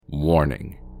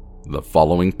Warning: the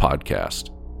following podcast,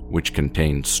 which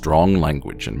contains strong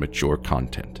language and mature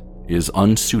content, is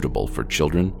unsuitable for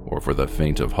children or for the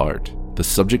faint of heart. The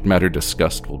subject matter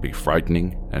discussed will be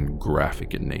frightening and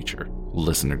graphic in nature.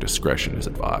 Listener discretion is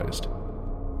advised.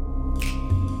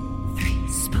 Three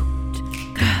spooked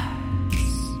girls.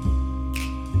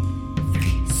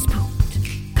 Three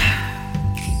spooked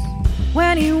girls.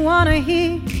 When you wanna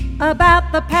hear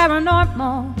about the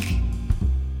paranormal,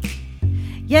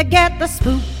 you get the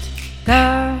spooked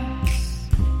girls.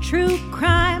 True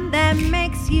crime that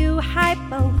makes you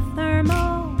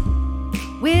hypothermal.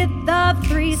 With the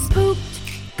three spooked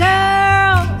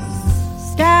girls,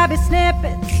 Stabby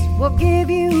Snippets will give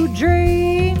you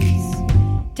dreams.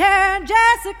 Tara and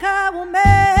Jessica will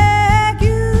make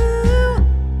you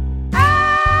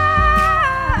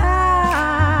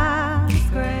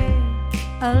scream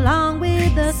along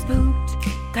with the spooked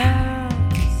girls.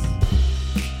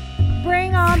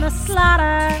 Bring on the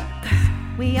slaughter,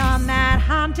 we on that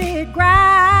haunted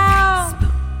ground.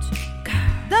 Spooked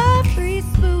girls. The three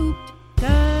spooked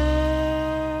girls.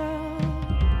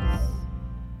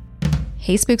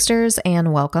 Hey Spooksters,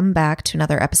 and welcome back to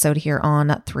another episode here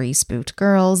on Three Spooked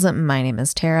Girls. My name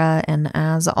is Tara, and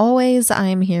as always,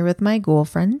 I'm here with my ghoul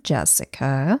friend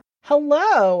Jessica.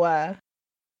 Hello.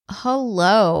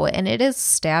 Hello, and it is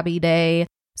Stabby Day.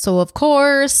 So of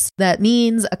course, that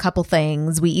means a couple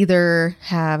things. We either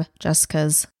have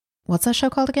Jessica's, what's that show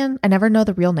called again? I never know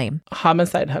the real name.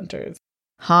 Homicide Hunters.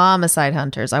 Homicide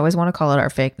Hunters. I always want to call it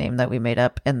our fake name that we made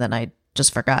up, and then I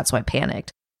just forgot, so I panicked.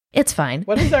 It's fine.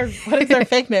 What is our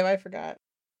fake name? I forgot.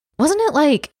 Wasn't it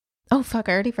like, oh fuck,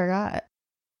 I already forgot.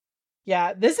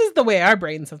 Yeah, this is the way our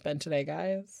brains have been today,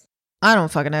 guys. I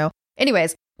don't fucking know.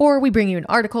 Anyways, or we bring you an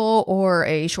article or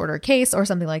a shorter case or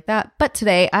something like that. But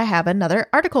today I have another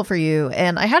article for you,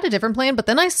 and I had a different plan, but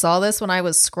then I saw this when I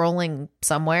was scrolling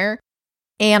somewhere,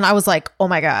 and I was like, oh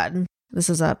my god, this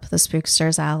is up the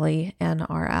Spooksters alley and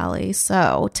our alley.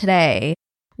 So today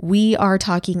we are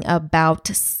talking about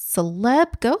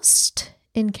celeb ghost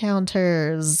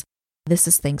encounters. This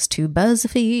is thanks to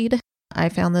BuzzFeed. I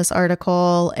found this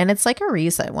article, and it's like a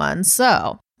recent one.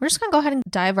 So we're just going to go ahead and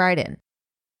dive right in.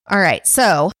 All right,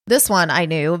 so this one I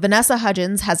knew. Vanessa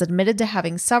Hudgens has admitted to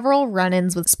having several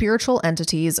run-ins with spiritual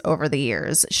entities over the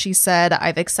years. She said,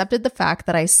 I've accepted the fact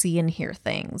that I see and hear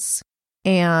things.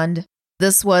 And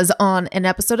this was on an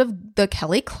episode of the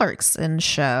Kelly Clarkson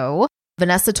show.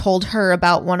 Vanessa told her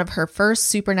about one of her first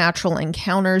supernatural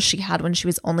encounters she had when she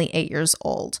was only 8 years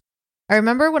old. I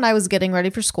remember when I was getting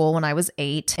ready for school when I was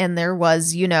 8, and there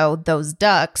was, you know, those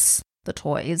ducks, the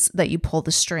toys that you pull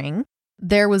the string.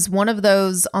 There was one of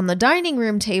those on the dining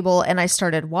room table, and I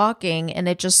started walking, and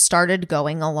it just started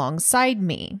going alongside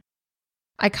me.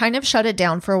 I kind of shut it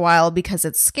down for a while because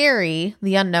it's scary.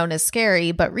 The unknown is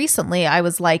scary, but recently I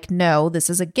was like, no,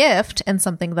 this is a gift and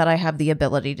something that I have the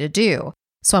ability to do.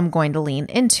 So I'm going to lean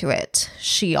into it.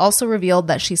 She also revealed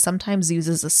that she sometimes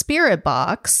uses a spirit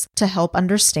box to help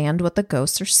understand what the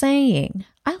ghosts are saying.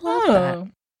 I love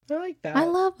that. I like that. I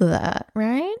love that,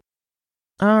 right?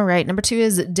 All right, number 2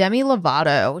 is Demi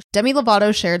Lovato. Demi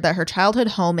Lovato shared that her childhood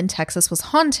home in Texas was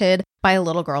haunted by a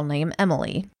little girl named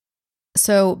Emily.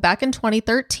 So back in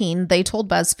 2013, they told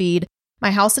BuzzFeed, my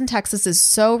house in Texas is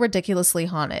so ridiculously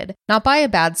haunted. Not by a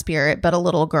bad spirit, but a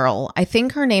little girl. I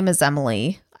think her name is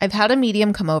Emily. I've had a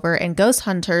medium come over and ghost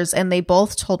hunters, and they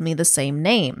both told me the same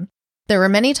name. There were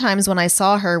many times when I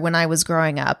saw her when I was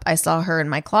growing up. I saw her in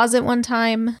my closet one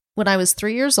time. When I was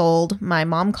 3 years old, my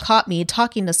mom caught me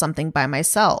talking to something by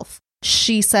myself.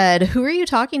 She said, who are you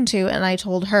talking to? And I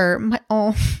told her,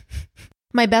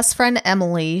 my best friend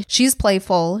Emily. She's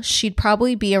playful. She'd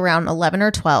probably be around 11 or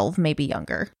 12, maybe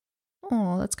younger.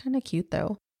 Oh, that's kind of cute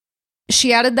though.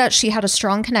 She added that she had a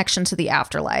strong connection to the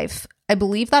afterlife. I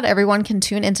believe that everyone can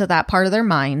tune into that part of their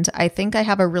mind. I think I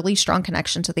have a really strong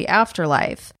connection to the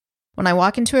afterlife. When I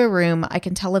walk into a room, I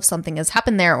can tell if something has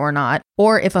happened there or not,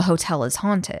 or if a hotel is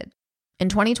haunted. In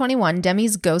 2021,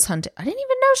 Demi's ghost hunting... I didn't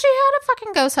even know she had a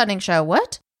fucking ghost hunting show.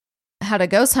 What? Had a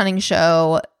ghost hunting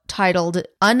show titled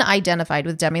Unidentified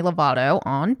with Demi Lovato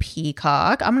on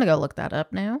Peacock. I'm going to go look that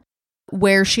up now.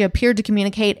 Where she appeared to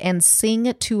communicate and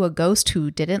sing to a ghost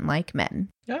who didn't like men.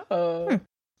 Oh.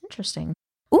 Interesting.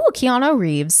 Ooh, Keanu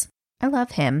Reeves. I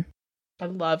love him. I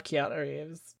love Keanu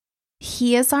Reeves.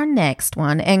 He is our next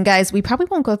one. And guys, we probably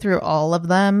won't go through all of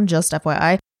them, just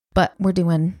FYI, but we're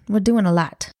doing a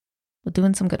lot. We're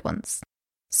doing some good ones.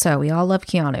 So we all love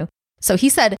Keanu. So he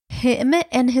said him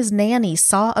and his nanny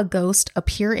saw a ghost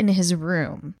appear in his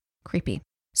room. Creepy.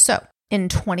 So in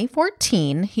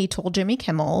 2014, he told Jimmy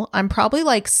Kimmel, I'm probably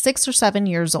like 6 or 7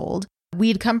 years old.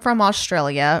 We'd come from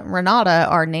Australia. Renata,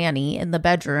 our nanny, in the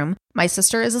bedroom. My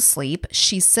sister is asleep.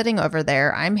 She's sitting over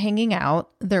there. I'm hanging out.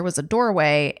 There was a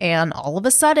doorway, and all of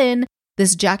a sudden,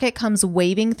 this jacket comes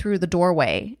waving through the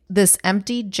doorway. This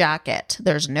empty jacket.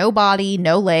 There's no body,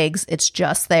 no legs. It's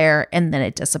just there, and then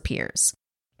it disappears.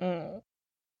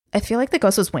 I feel like the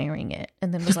ghost was wearing it,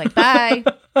 and then was like, bye.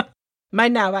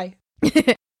 Mine now, bye.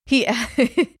 He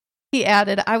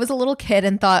added, I was a little kid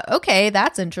and thought, okay,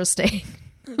 that's interesting.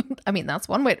 I mean, that's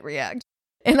one way to react.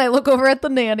 And I look over at the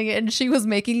nanny and she was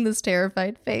making this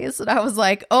terrified face. And I was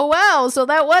like, oh, wow. So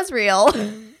that was real.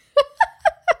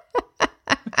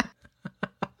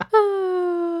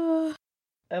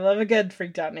 I love a good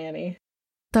freaked out nanny.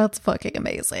 That's fucking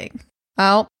amazing.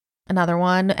 Oh, another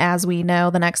one. As we know,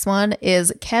 the next one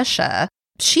is Kesha.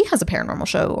 She has a paranormal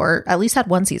show, or at least had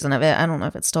one season of it. I don't know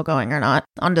if it's still going or not,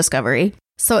 on Discovery.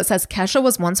 So it says Kesha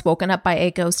was once woken up by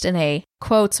a ghost in a,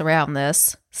 quotes around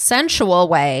this, sensual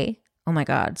way. Oh my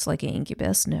God, it's like an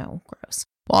incubus. No, gross.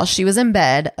 While she was in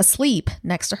bed, asleep,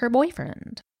 next to her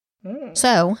boyfriend.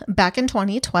 So, back in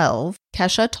 2012,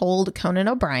 Kesha told Conan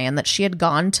O'Brien that she had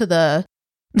gone to the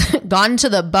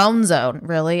bone zone.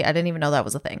 Really? I didn't even know that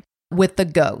was a thing. With the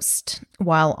ghost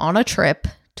while on a trip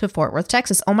to Fort Worth,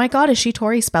 Texas. Oh my God, is she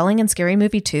Tori Spelling in Scary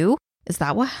Movie 2? Is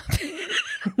that what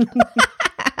happened?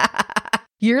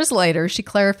 Years later, she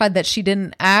clarified that she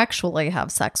didn't actually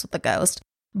have sex with the ghost,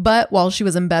 but while she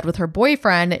was in bed with her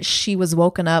boyfriend, she was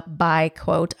woken up by,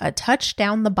 quote, a touch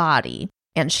down the body.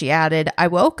 And she added, I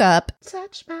woke up.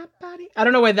 Touch my body. I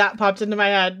don't know why that popped into my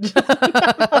head.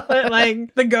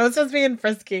 Like, the ghost was being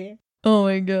frisky. Oh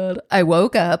my God. I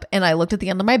woke up and I looked at the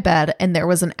end of my bed and there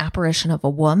was an apparition of a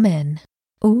woman.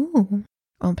 Ooh.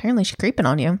 Well, apparently she's creeping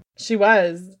on you. She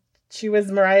was. She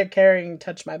was Mariah carrying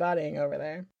Touch My Body over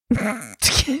there.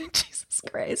 Jesus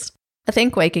Christ. I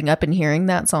think waking up and hearing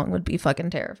that song would be fucking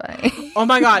terrifying. Oh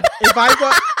my God. If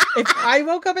I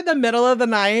woke up in the middle of the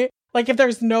night, like if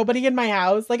there's nobody in my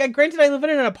house, like granted I live in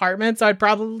an apartment, so I'd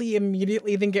probably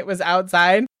immediately think it was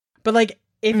outside. But like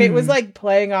if it was like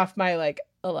playing off my like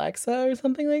Alexa or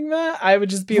something like that, I would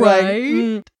just be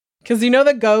like, because you know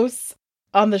the ghosts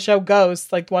on the show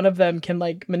Ghosts, like one of them can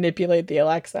like manipulate the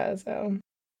Alexa, so.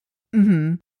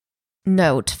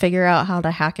 Note, figure out how to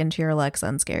hack into your Alexa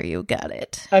and scare you. Got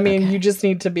it. I mean, you just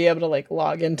need to be able to like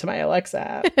log into my Alexa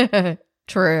app.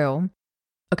 True.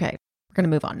 Okay, we're going to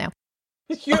move on now.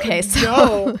 Okay, so.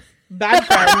 No. Bad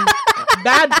friend.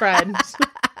 Bad friend.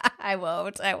 I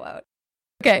won't.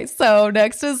 Okay, so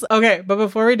next is. Okay, but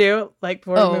before we do, like,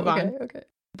 before we move on. Okay.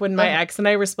 When my ex and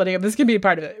I were splitting up, this can be a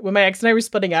part of it. When my ex and I were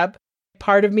splitting up,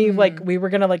 part of me, like, we were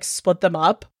going to like split them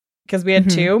up. Because we had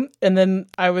two, and then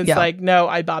I was like, no,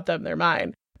 I bought them, they're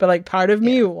mine. But like part of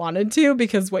me wanted to,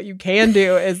 because what you can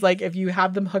do is like if you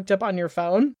have them hooked up on your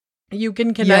phone, you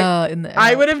can connect. Yeah, in the app.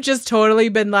 I would have just totally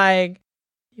been like,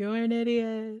 you're an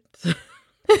idiot.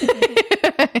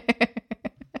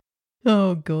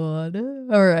 Oh God.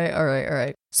 All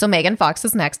right. So Megan Fox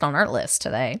is next on our list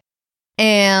today.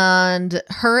 And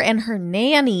her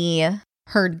nanny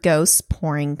heard ghosts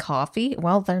pouring coffee.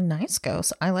 Well, they're nice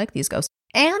ghosts. I like these ghosts.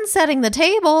 And setting the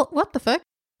table. What the fuck?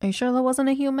 Are you sure that wasn't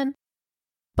a human?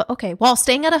 But okay, while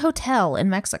staying at a hotel in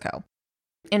Mexico.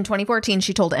 In 2014,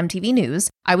 she told MTV News,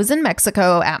 I was in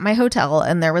Mexico at my hotel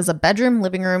and there was a bedroom,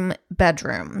 living room,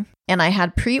 bedroom. And I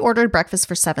had pre-ordered breakfast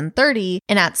for 7:30.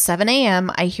 And at 7 a.m.,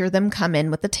 I hear them come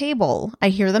in with the table. I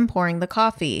hear them pouring the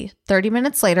coffee. 30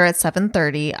 minutes later at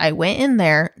 7:30, I went in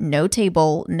there, no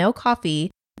table, no coffee,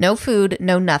 no food,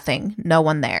 no nothing, no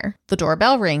one there. The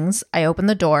doorbell rings, I open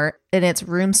the door, and it's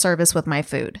room service with my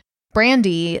food.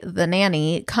 Brandy, the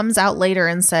nanny, comes out later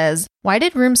and says, why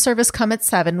did room service come at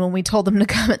 7 when we told them to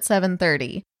come at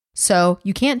 7:30? So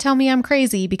you can't tell me I'm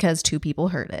crazy because 2 people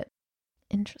heard it.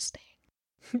 Interesting.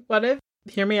 What if,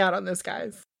 hear me out on this,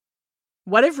 guys.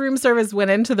 What if room service went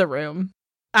into the room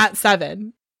at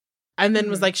 7 and then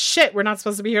was like, shit, we're not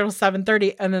supposed to be here till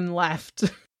 7:30 and then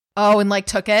left? Oh, and like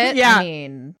took it? Yeah. I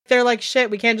mean, they're like, shit,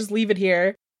 we can't just leave it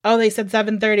here. Oh, they said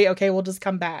 7:30. Okay, we'll just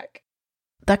come back.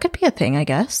 that could be a thing, I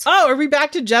guess. Oh, are we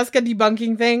back to Jessica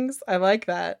debunking things? I like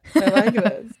that. I like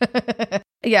this.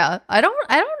 Yeah. I don't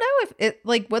know if it,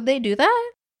 like, would they do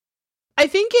that? I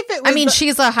think if it was. I mean,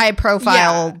 she's a high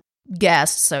profile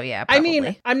guest, so yeah, probably. I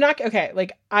mean, I'm not, okay,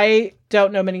 like, I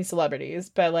don't know many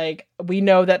celebrities, but like, we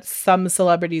know that some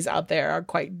celebrities out there are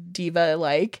quite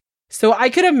diva-like. So I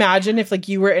could imagine if like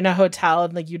you were in a hotel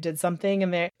and like you did something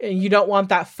and you don't want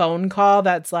that phone call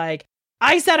that's like,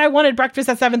 I said I wanted breakfast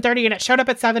at 7:30 and it showed up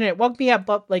at 7 and it woke me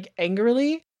up like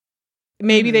angrily.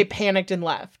 Maybe they panicked and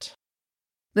left.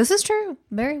 This is true.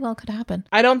 Very well could happen.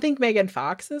 I don't think Megan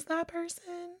Fox is that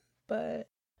person, but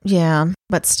Yeah,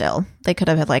 but still, they could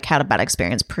have like had a bad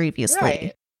experience previously.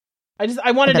 Right.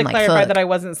 I wanted to Like, clarify fuck. that I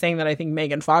wasn't saying that I think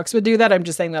Megan Fox would do that. I'm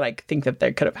just saying that I think that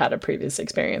they could have had a previous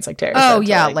experience like Tara Oh said,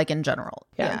 yeah, to, like in general.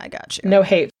 Yeah. Yeah, I got you. no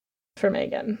hate for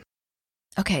Megan.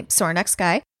 Okay, so our next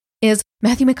guy is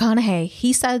Matthew McConaughey.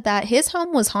 He said that his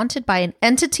home was haunted by an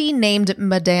entity named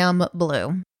Madame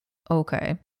Blue.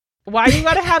 Okay. Why you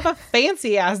gotta have a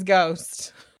fancy ass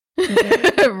ghost?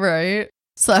 Right.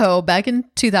 So back in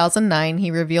 2009,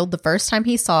 he revealed the first time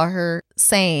he saw her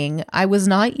saying, "I was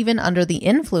not even under the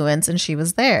influence and she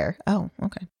was there." Oh,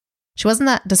 okay. She wasn't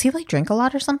that. Does he like drink a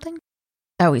lot or something?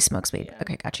 Oh, he smokes weed. Yeah.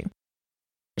 Okay, got you.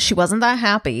 She wasn't that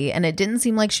happy, and it didn't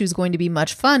seem like she was going to be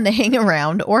much fun to hang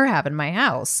around or have in my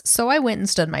house. So I went and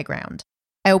stood my ground.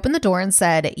 I opened the door and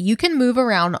said, "You can move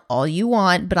around all you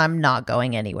want, but I'm not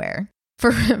going anywhere."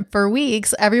 For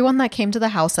weeks, everyone that came to the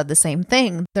house said the same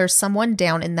thing. There's someone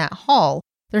down in that hall.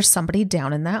 There's somebody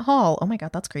down in that hall. Oh my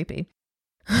God, that's creepy.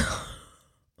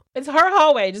 It's her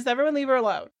hallway. Just everyone leave her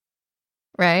alone.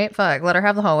 Right? Fuck, let her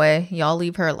have the hallway. Y'all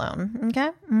leave her alone.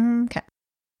 Okay? Okay.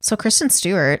 So Kristen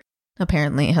Stewart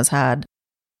apparently has had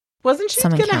Wasn't she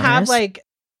some gonna have encounters. like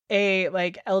a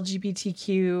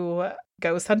LGBTQ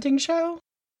ghost hunting show?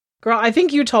 Girl, I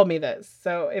think you told me this,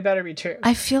 so it better be true.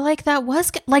 I feel like that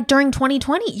was like during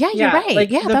 2020. Yeah, you're right.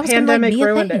 Like, yeah, the that was pandemic gonna, like,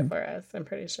 ruined be a it thing. for us, I'm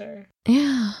pretty sure.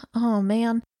 Yeah. Oh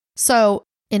man. So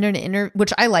in an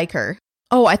which I like her.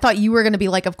 Oh, I thought you were gonna be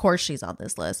like, of course she's on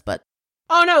this list, but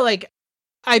Oh no, like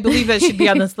I believe that she'd be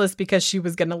on this list because she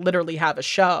was gonna literally have a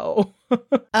show. oh,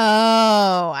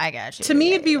 I got you. To me,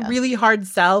 Yeah, it'd be yeah. really hard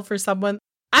sell for someone.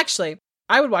 Actually,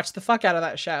 I would watch the fuck out of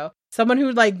that show. Someone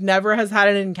who like never has had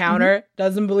an encounter,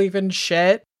 doesn't believe in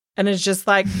shit, and is just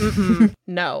like,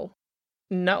 no,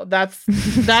 that's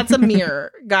a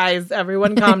mirror, guys.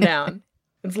 Everyone, calm down.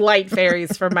 It's light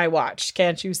fairies for my watch.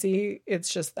 Can't you see?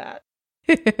 It's just that.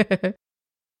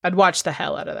 I'd watch the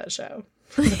hell out of that show.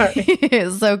 Sorry.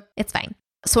 So it's fine.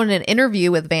 So in an interview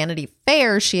with Vanity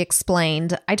Fair, she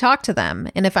explained, "I talk to them,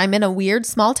 and if I'm in a weird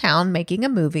small town making a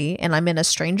movie and I'm in a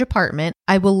strange apartment,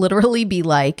 I will literally be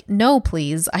like, 'No,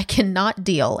 please, I cannot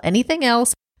deal anything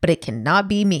else, but it cannot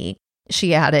be me.'"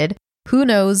 She added, "Who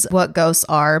knows what ghosts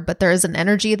are, but there is an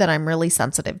energy that I'm really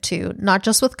sensitive to, not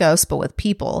just with ghosts, but with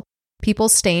people. People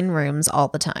stay in rooms all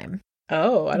the time."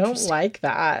 Oh, I don't Interesting. like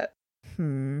that.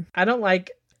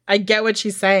 I get what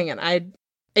she's saying, and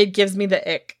it gives me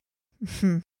the ick.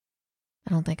 I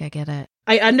don't think I get it.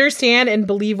 I understand and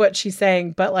believe what she's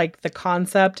saying, but like the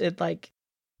concept, it like,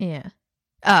 Yeah.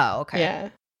 Oh, okay. yeah.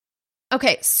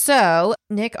 Okay, so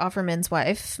Nick Offerman's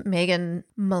wife, Megan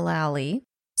Mullally,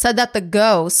 said that the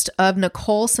ghost of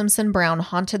Nicole Simpson Brown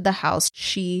haunted the house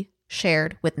she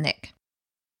shared with Nick.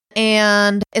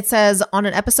 And it says, on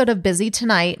an episode of Busy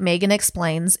Tonight, Megan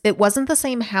explains, "It wasn't the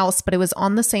same house, but it was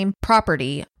on the same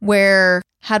property where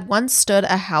had once stood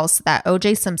a house that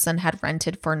O.J. Simpson had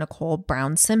rented for Nicole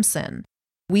Brown Simpson.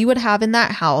 We would have in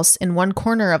that house, in one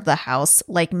corner of the house,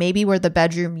 like maybe where the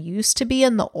bedroom used to be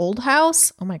in the old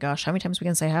house." Oh my gosh, how many times we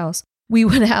can say house? "We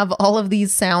would have all of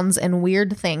these sounds and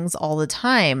weird things all the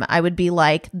time. I would be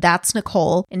like, 'That's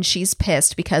Nicole,' and she's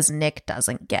pissed because Nick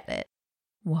doesn't get it."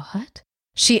 What?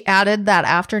 She added that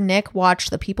after Nick watched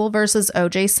the People vs.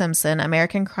 O.J. Simpson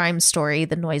American Crime Story,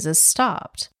 the noises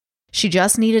stopped. She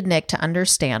just needed Nick to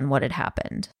understand what had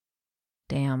happened.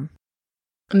 Damn.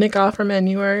 Nick Offerman,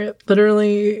 you are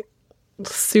literally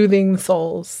soothing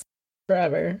souls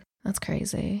forever. That's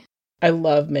crazy. I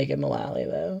love Megan Mullally,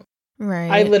 though.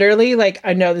 Right. I literally, like,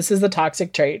 I know this is the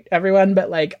toxic trait, everyone, but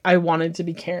like, I wanted to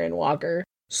be Karen Walker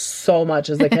so much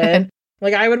as a kid.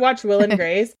 Like, I would watch Will and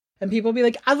Grace, and people would be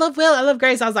like, "I love Will, I love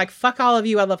Grace." I was like, fuck all of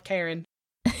you, I love Karen.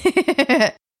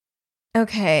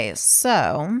 Okay,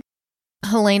 so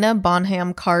Helena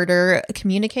Bonham Carter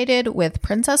communicated with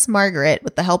Princess Margaret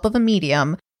with the help of a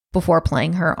medium before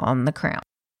playing her on The Crown.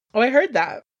 Oh, I heard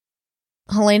that.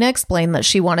 Helena explained that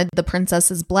she wanted the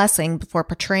princess's blessing before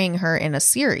portraying her in a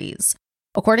series.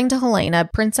 According to Helena,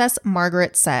 Princess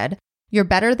Margaret said, "You're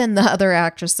better than the other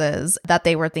actresses that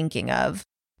they were thinking of.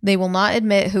 They will not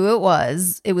admit who it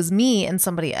was. It was me and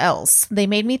somebody else. They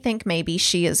made me think maybe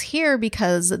she is here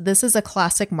because this is a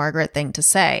classic Margaret thing to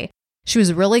say. She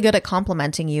was really good at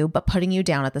complimenting you, but putting you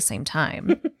down at the same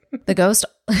time." The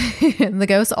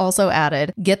ghost also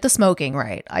added, "Get the smoking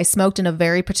right. I smoked in a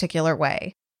very particular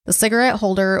way. The cigarette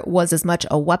holder was as much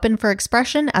a weapon for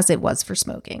expression as it was for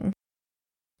smoking."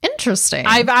 Interesting.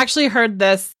 I've actually heard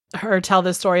her tell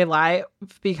this story live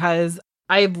because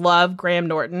I love Graham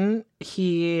Norton.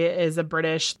 He is a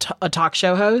British a talk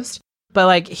show host, but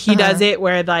like he does it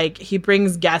where like he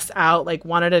brings guests out like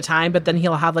one at a time, but then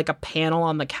he'll have like a panel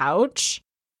on the couch.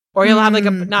 Or he'll have like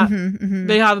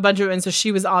they have a bunch of, and so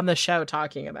she was on the show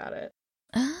talking about it.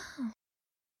 Oh.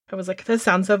 I was like, this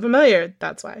sounds so familiar.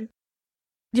 That's why.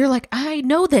 You're like, I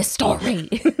know this story.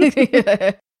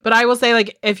 But I will say,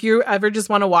 like, if you ever just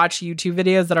want to watch YouTube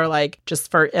videos that are like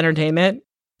just for entertainment,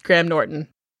 Graham Norton.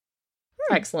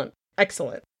 Excellent.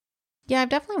 Excellent. Yeah, I've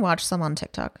definitely watched some on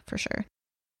TikTok for sure.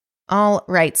 All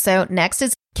right. So next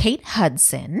is Kate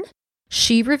Hudson.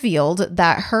 She revealed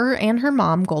that her and her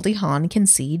mom, Goldie Hawn, can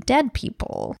see dead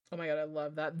people. Oh my God, I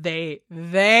love that. They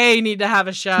need to have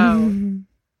a show.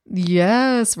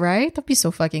 Yes, right? That'd be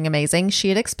so fucking amazing. She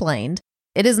had explained,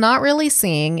 it is not really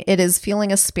seeing, it is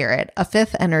feeling a spirit, a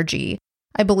fifth energy.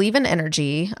 I believe in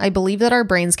energy. I believe that our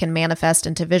brains can manifest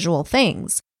into visual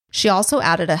things. She also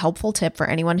added a helpful tip for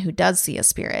anyone who does see a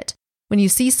spirit. When you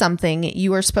see something,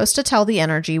 you are supposed to tell the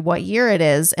energy what year it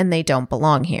is and they don't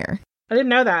belong here. I didn't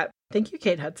know that. Thank you,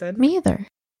 Kate Hudson. Me either.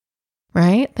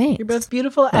 Right? Thanks. You're both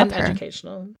beautiful and her.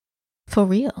 Educational. For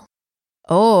real.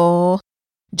 Oh,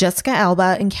 Jessica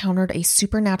Alba encountered a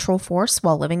supernatural force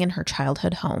while living in her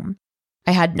childhood home.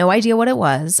 I had no idea what it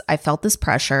was. I felt this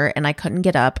pressure and I couldn't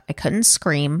get up. I couldn't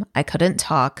scream. I couldn't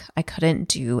talk. I couldn't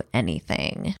do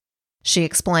anything. She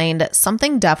explained,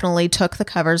 something definitely took the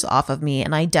covers off of me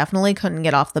and I definitely couldn't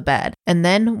get off the bed. And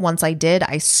then once I did,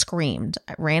 I screamed.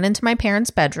 I ran into my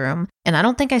parents' bedroom and I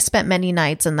don't think I spent many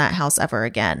nights in that house ever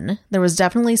again. There was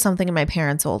definitely something in my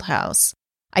parents' old house.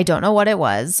 I don't know what it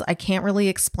was. I can't really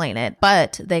explain it,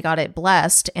 but they got it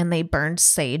blessed and they burned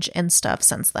sage and stuff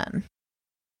since then.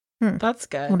 That's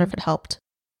good. I wonder if it helped.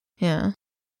 Yeah.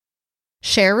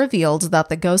 Cher revealed that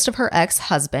the ghost of her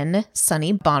ex-husband,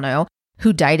 Sonny Bono,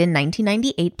 who died in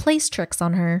 1998, plays tricks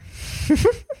on her.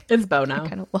 It's Bono. I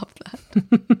kind of love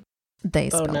that. They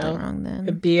spelled it wrong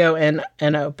then.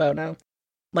 Bono, Bono.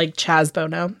 Like Chaz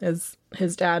Bono is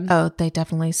his dad. Oh, they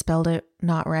definitely spelled it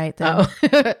not right then.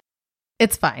 Oh.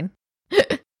 It's fine.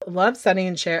 Love Sonny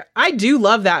and Cher. I do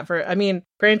love that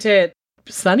granted,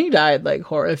 Sonny died like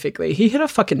horrifically. He hit a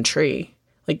fucking tree,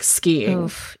 like skiing.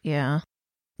 Oof, yeah.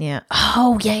 Yeah.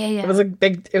 Oh, yeah. It was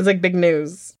like big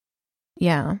news.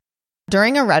 Yeah.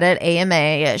 During a Reddit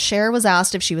AMA, Cher was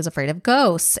asked if she was afraid of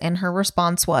ghosts, and her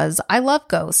response was, I love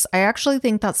ghosts. I actually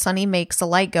think that Sonny makes a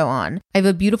light go on. I have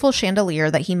a beautiful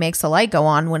chandelier that he makes a light go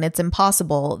on when it's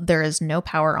impossible. There is no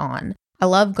power on. I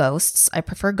love ghosts. I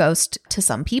prefer ghosts to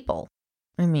some people.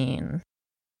 I mean,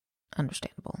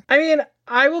 understandable. I mean,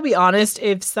 I will be honest,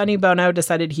 if Sonny Bono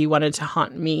decided he wanted to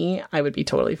haunt me, I would be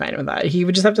totally fine with that. He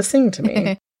would just have to sing to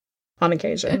me on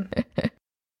occasion.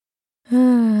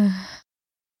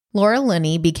 Laura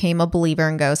Linney became a believer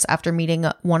in ghosts after meeting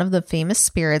one of the famous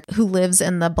spirits who lives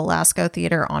in the Belasco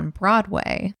Theater on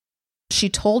Broadway. She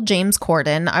told James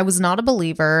Corden, I was not a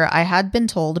believer. I had been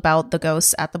told about the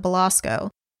ghosts at the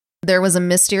Belasco. There was a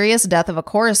mysterious death of a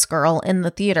chorus girl in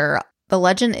the theater. The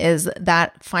legend is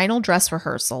that final dress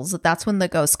rehearsals, that's when the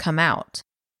ghosts come out.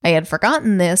 I had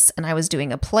forgotten this and I was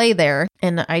doing a play there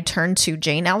and I turned to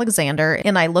Jane Alexander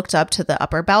and I looked up to the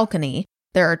upper balcony.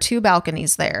 There are 2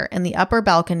 balconies there, and the upper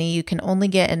balcony you can only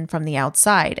get in from the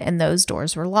outside, and those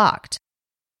doors were locked.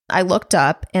 I looked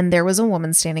up, and there was a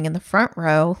woman standing in the front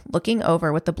row, looking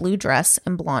over with the blue dress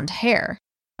and blonde hair.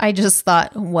 I just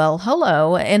thought, well,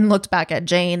 hello, and looked back at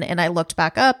Jane, and I looked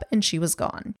back up, and she was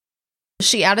gone.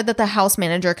 She added that the house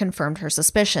manager confirmed her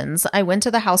suspicions. I went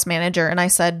to the house manager and I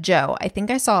said, Joe, I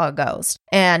think I saw a ghost.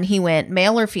 And he went,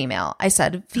 male or female? I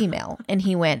said, female. And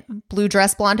he went, blue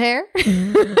dress, blonde hair?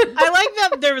 I like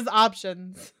that there was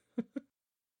options.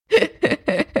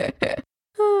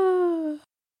 Oh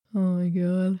my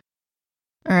God.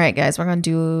 All right, guys, we're going to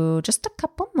do just a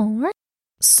couple more.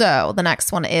 So the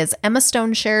next one is Emma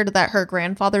Stone shared that her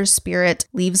grandfather's spirit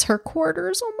leaves her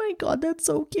quarters. Oh my God, that's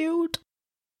so cute.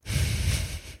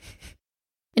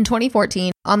 In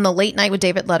 2014, on the Late Night with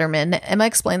David Letterman, Emma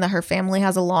explained that her family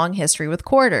has a long history with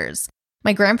quarters.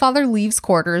 My grandfather leaves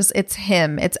quarters. It's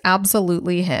him. It's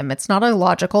absolutely him. It's not a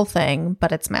logical thing,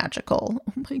 but it's magical.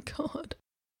 Oh my God.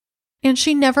 And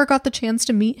she never got the chance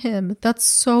to meet him. That's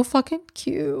so fucking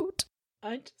cute.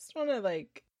 I just want to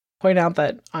point out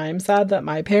that I'm sad that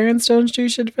my parents don't do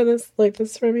shit for this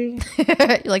for me.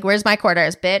 You're like, where's my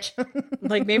quarters, bitch?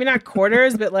 Maybe not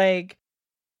quarters, but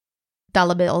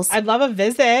dollar bills. I'd love a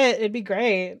visit. It'd be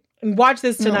great. And watch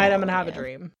this tonight. I'm going to have a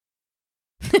dream.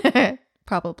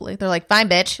 Probably. They're like, fine,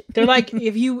 bitch. They're like,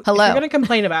 if you're going to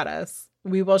complain about us,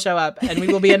 we will show up and we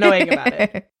will be annoying about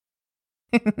it.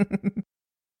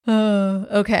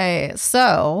 Okay.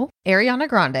 So Ariana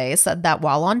Grande said that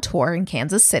while on tour in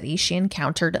Kansas City, she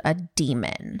encountered a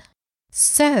demon.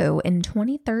 So in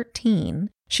 2013,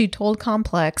 she told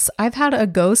Complex, I've had a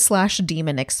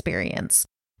ghost/demon experience.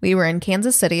 We were in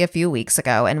Kansas City a few weeks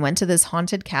ago and went to this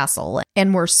haunted castle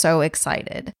and were so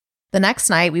excited. The next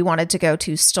night, we wanted to go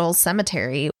to Stoll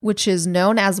Cemetery, which is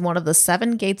known as one of the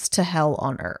 7 gates to hell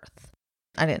on Earth.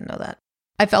 I didn't know that.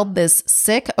 I felt this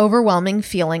sick, overwhelming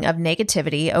feeling of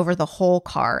negativity over the whole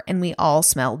car, and we all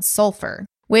smelled sulfur,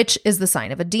 which is the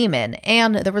sign of a demon.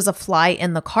 And there was a fly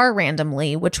in the car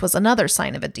randomly, which was another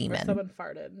sign of a demon. Someone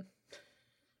farted.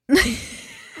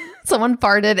 Someone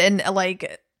farted and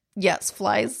yes,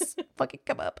 flies fucking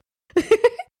come up.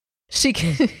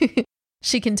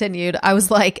 She continued, I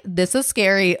was like, this is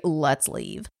scary. Let's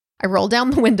leave. I rolled down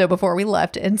the window before we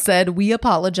left and said, we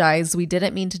apologize. We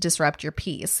didn't mean to disrupt your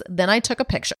peace. Then I took a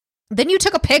picture. Then you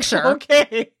took a picture.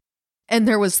 Okay. And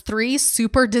there was 3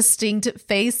 super distinct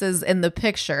faces in the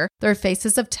picture. They're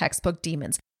faces of textbook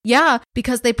demons. Yeah,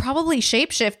 because they probably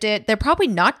shapeshifted. They're probably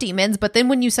not demons, but then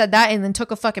when you said that and then took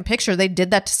a fucking picture, they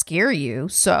did that to scare you.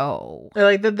 So I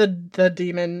like that the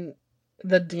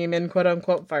demon quote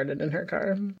unquote farted in her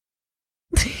car.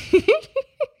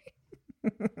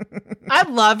 I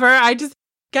love her.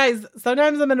 Guys,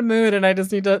 sometimes I'm in a mood and I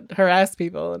just need to harass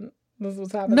people, and this is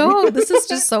what's happening. No, this is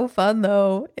just so fun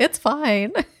though. It's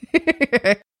fine.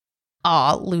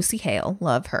 Aw, Lucy Hale,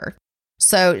 love her.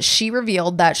 So she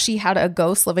revealed that she had a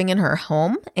ghost living in her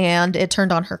home and it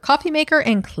turned on her coffee maker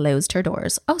and closed her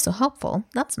doors. Oh, so helpful.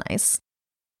 That's nice.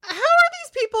 How are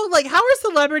these people, how are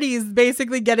celebrities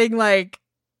basically getting,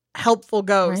 helpful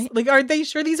ghosts? Right? Are they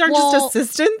sure these aren't just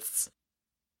assistants?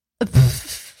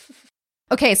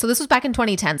 Okay, so this was back in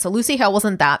 2010, so Lucy Hale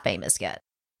wasn't that famous yet.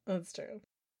 That's true.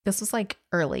 This was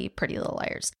early Pretty Little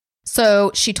Liars. So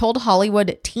she told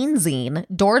Hollywood Teen Zine,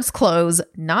 doors close,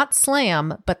 not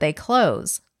slam, but they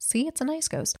close. See, it's a nice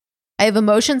ghost. I have a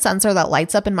motion sensor that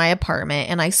lights up in my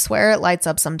apartment, and I swear it lights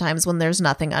up sometimes when there's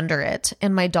nothing under it,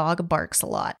 and my dog barks a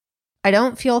lot. I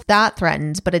don't feel that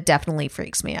threatened, but it definitely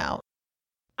freaks me out.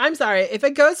 I'm sorry. If a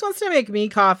ghost wants to make me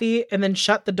coffee and then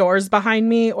shut the doors behind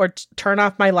me or turn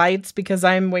off my lights because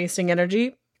I'm wasting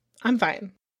energy, I'm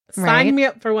fine. Sign me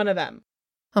up for one of them.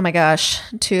 Oh my gosh,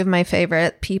 2 of my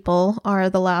favorite people are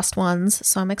the last ones,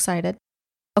 so I'm excited.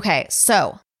 Okay,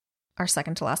 so our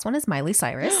second to last one is Miley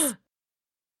Cyrus.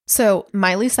 So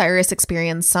Miley Cyrus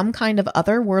experienced some kind of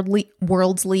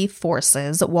otherworldly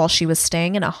forces while she was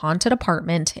staying in a haunted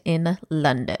apartment in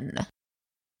London.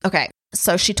 Okay,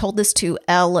 so she told this to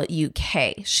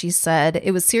LUK. She said,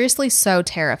 it was seriously so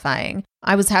terrifying.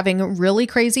 I was having really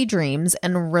crazy dreams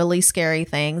and really scary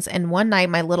things. And one night,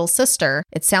 my little sister,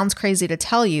 it sounds crazy to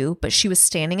tell you, but she was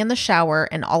standing in the shower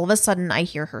and all of a sudden I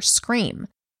hear her scream.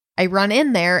 I run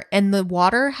in there and the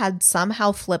water had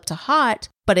somehow flipped to hot,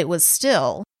 but it was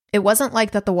still. It wasn't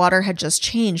like that the water had just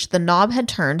changed. The knob had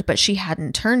turned, but she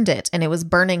hadn't turned it and it was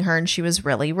burning her and she was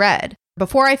really red.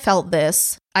 Before I felt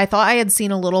this, I thought I had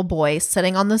seen a little boy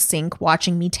sitting on the sink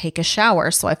watching me take a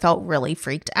shower, so I felt really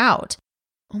freaked out.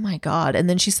 Oh my God. And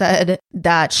then she said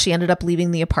that she ended up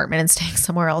leaving the apartment and staying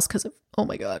somewhere else because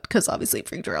obviously it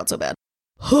freaked her out so bad.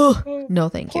 No,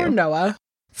 thank you. Poor Noah.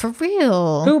 For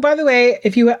real. Who, by the way,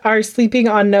 if you are sleeping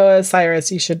on Noah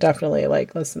Cyrus, you should definitely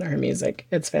listen to her music.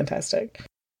 It's fantastic.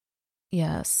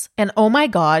 Yes. And oh my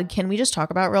God, can we just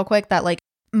talk about real quick that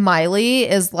Miley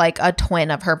is a twin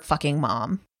of her fucking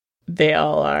mom. They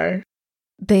all are.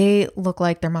 They look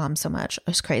like their mom so much.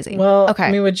 It's crazy. Well, okay.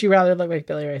 I mean, would you rather look like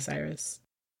Billy Ray Cyrus?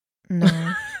 No.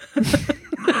 I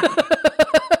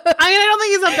don't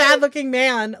think he's a bad looking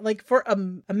man, for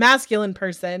a masculine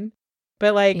person,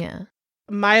 but yeah.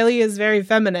 Miley is very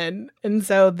feminine, and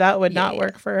so that would not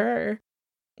work for her.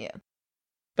 Yeah.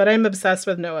 But I'm obsessed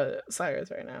with Noah Cyrus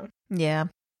right now. Yeah,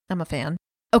 I'm a fan.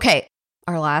 Okay,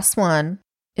 our last one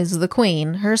is the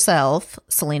queen herself,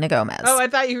 Selena Gomez. Oh, I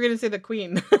thought you were going to say the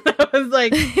queen. I was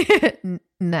like,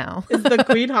 no. Is the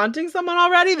queen haunting someone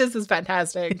already? This is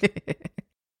fantastic.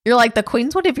 You're like, the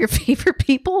queen's one of your favorite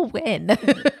people? When?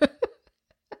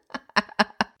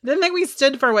 Didn't think we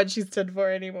stood for what she stood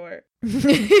for anymore.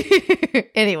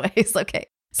 Anyways, okay.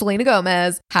 Selena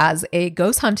Gomez has a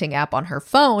ghost hunting app on her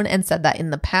phone and said that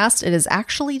in the past it has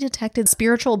actually detected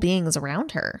spiritual beings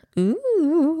around her.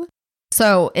 Ooh.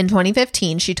 So in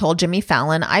 2015, she told Jimmy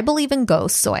Fallon, I believe in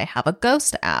ghosts, so I have a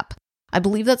ghost app. I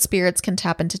believe that spirits can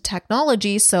tap into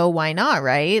technology, so why not,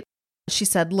 right? She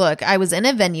said, look, I was in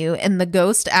a venue and the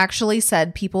ghost actually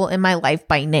said people in my life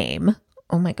by name.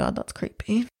 Oh my God, that's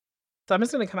creepy. So I'm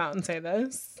just going to come out and say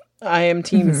this. I am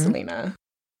Team Selena.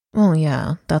 Oh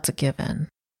yeah, that's a given.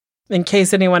 In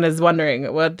case anyone is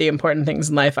wondering what the important things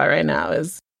in life are right now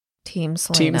is Team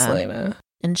Selena. Team Selena.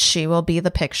 And she will be the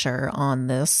picture on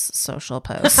this social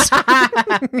post.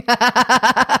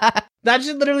 That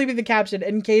should literally be the caption.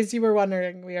 In case you were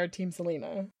wondering, we are Team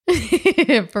Selena.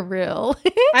 For real.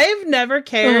 I have never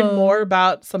cared more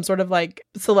about some sort of like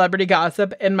celebrity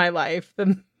gossip in my life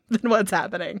than what's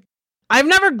happening. I've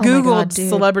never Googled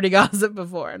celebrity gossip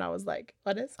before, and I was like,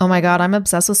 what is? Oh my God, I'm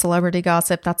obsessed with celebrity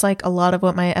gossip. That's like a lot of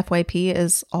what my FYP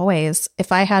is always.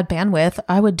 If I had bandwidth,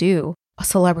 I would do a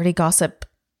celebrity gossip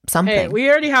something. Hey, we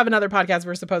already have another podcast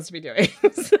we're supposed to be doing.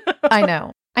 So.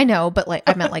 I know, but like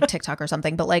I meant like TikTok or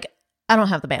something, but like I don't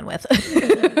have the bandwidth.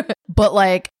 But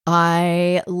like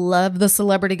I love the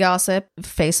celebrity gossip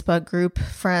Facebook group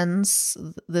friends.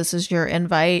 This is your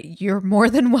invite. You're more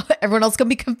than what everyone else can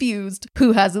be confused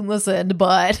who hasn't listened,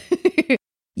 but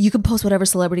you can post whatever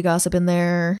celebrity gossip in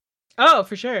there. Oh,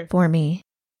 for sure. For me.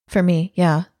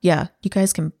 Yeah. You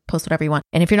guys can post whatever you want.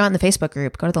 And if you're not in the Facebook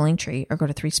group, go to the link tree or go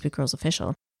to 3 Spook Girls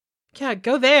Official. Yeah,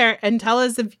 go there and tell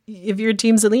us if you're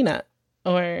Team Selena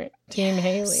or Team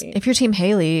Haley. If you're Team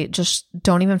Haley, just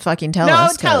don't even fucking tell No,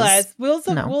 us. tell us.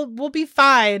 We'll be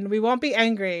fine. We won't be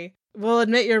angry. We'll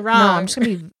admit you're wrong. No, I'm just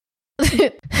gonna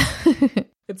be.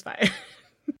 It's fine.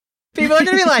 People are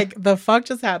gonna be like, "The fuck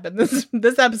just happened?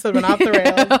 This episode went off the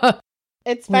rails."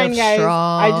 It's fine, guys.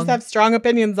 I just have strong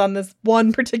opinions on this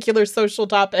one particular social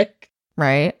topic.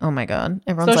 Right? Oh my God.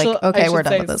 Everyone's like, okay, we're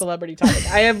done with this. Celebrity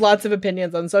topic. I have lots of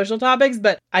opinions on social topics,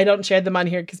 but I don't share them on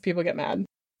here because people get mad.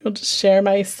 I'll just share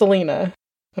my Selena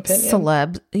opinion.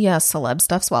 Celeb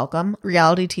stuff's welcome.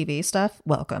 Reality TV stuff,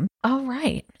 welcome. All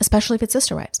right. Especially if it's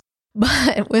Sister Wives.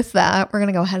 But with that, we're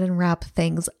going to go ahead and wrap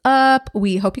things up.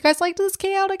 We hope you guys liked this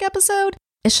chaotic episode.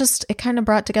 It kind of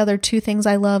brought together 2 things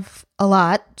I love a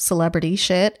lot, celebrity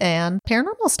shit and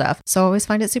paranormal stuff. So I always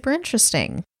find it super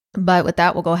interesting. But with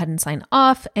that, we'll go ahead and sign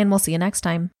off and we'll see you next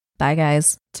time. Bye,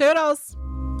 guys. Toodles.